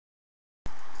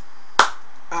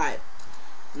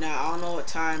Now, I don't know what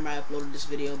time I uploaded this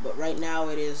video, but right now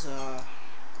it is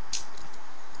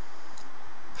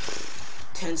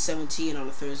 10:17 on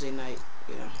a Thursday night.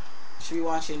 You know, should be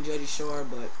watching Jersey Shore,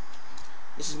 but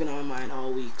this has been on my mind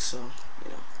all week, so you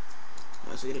know,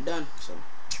 might as well get it done. So,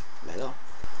 let go.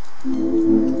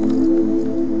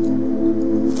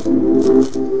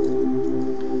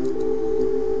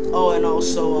 Oh, and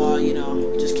also, you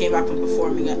know, just came back from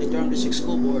performing at the Durham District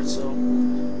School Board, so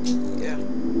yeah.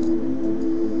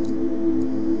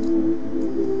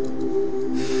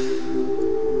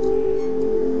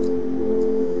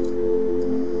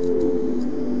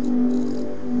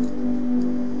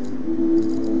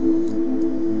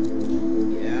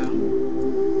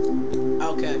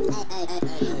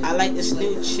 I like this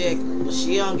new chick, but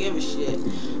she don't give a shit.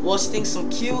 Well, she thinks I'm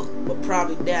cute, but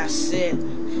probably that's it.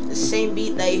 The same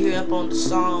beat that you hear up on the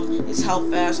song is how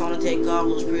fast I wanna take off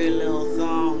those pretty little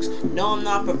thongs. No, I'm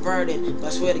not perverted, but I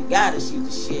swear to God, it's you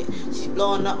the shit. She's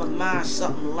blowing up my mind,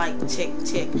 something like tick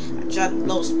tick. I tried to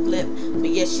blow split, but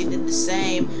yet she did the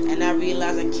same. And I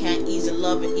realized I can't ease the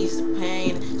love and ease the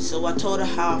pain. So I told her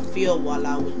how I feel while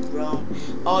I was grown.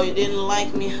 Oh, you didn't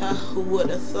like me, huh? Who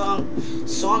would've thunk?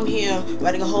 So I'm here,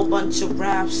 writing a whole bunch of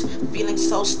raps. Feeling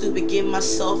so stupid, giving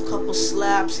myself a couple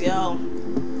slaps, yo.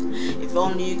 If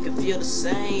only you could feel the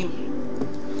same.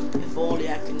 If only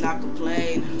I could not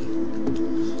complain.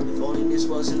 If only this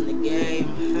wasn't the game.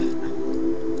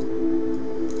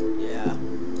 Yeah.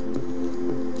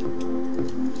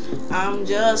 I'm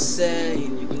just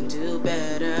saying you can do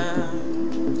better.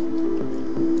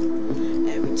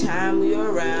 Every time we're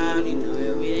around, you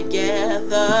know we're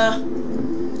together.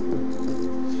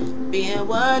 Being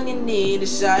one you need,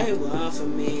 is shy one for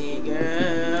me,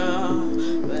 girl.